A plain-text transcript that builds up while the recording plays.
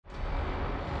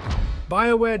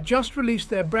Bioware just released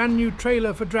their brand new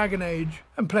trailer for Dragon Age,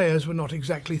 and players were not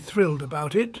exactly thrilled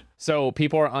about it. So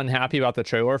people are unhappy about the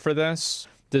trailer for this.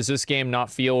 Does this game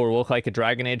not feel or look like a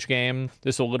Dragon Age game?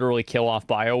 This will literally kill off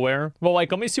Bioware. Well,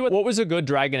 like, let me see what was a good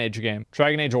Dragon Age game.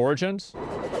 Dragon Age Origins?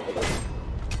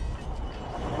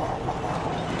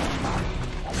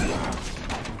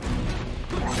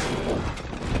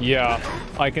 Yeah,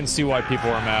 I can see why people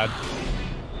are mad.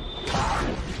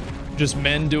 Just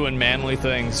men doing manly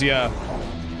things, yeah.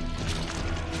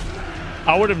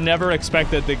 I would have never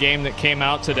expected the game that came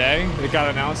out today, that got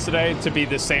announced today, to be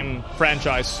the same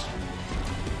franchise.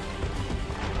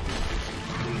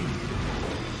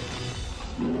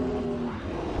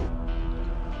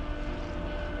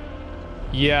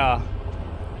 Yeah.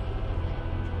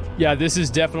 Yeah, this is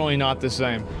definitely not the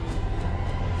same.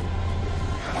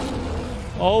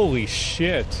 Holy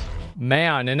shit.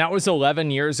 Man, and that was 11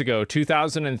 years ago,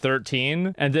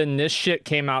 2013, and then this shit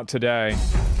came out today.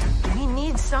 We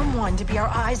need someone to be our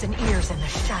eyes and ears in the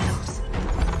shadows.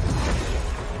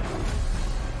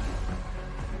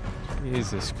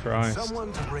 Jesus Christ.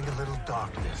 Someone to bring a little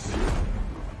darkness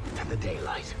to the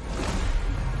daylight.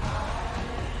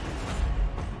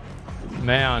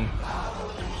 Man.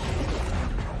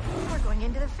 We're going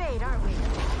into the fade, aren't we?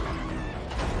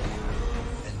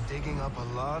 And digging up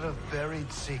a lot of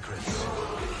buried secrets.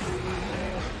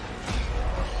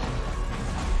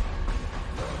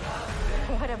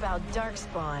 What about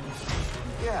Darkspawn?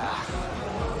 Yeah.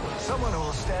 Someone who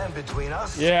will stand between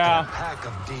us and a pack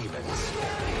of demons.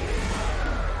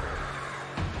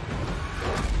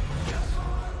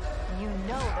 You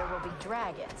know there will be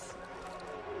dragons.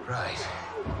 Right.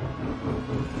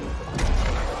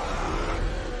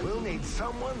 We'll need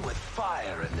someone with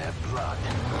fire in their blood.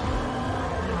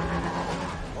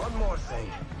 One more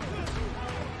thing.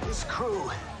 This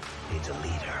crew needs a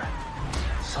leader.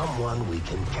 Someone we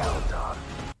can count on.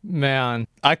 Man,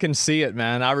 I can see it,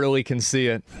 man. I really can see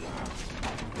it.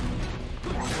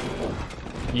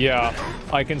 Yeah,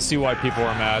 I can see why people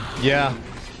are mad. Yeah,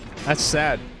 that's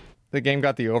sad. The game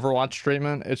got the Overwatch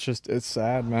treatment. It's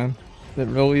sad, man. It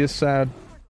really is sad.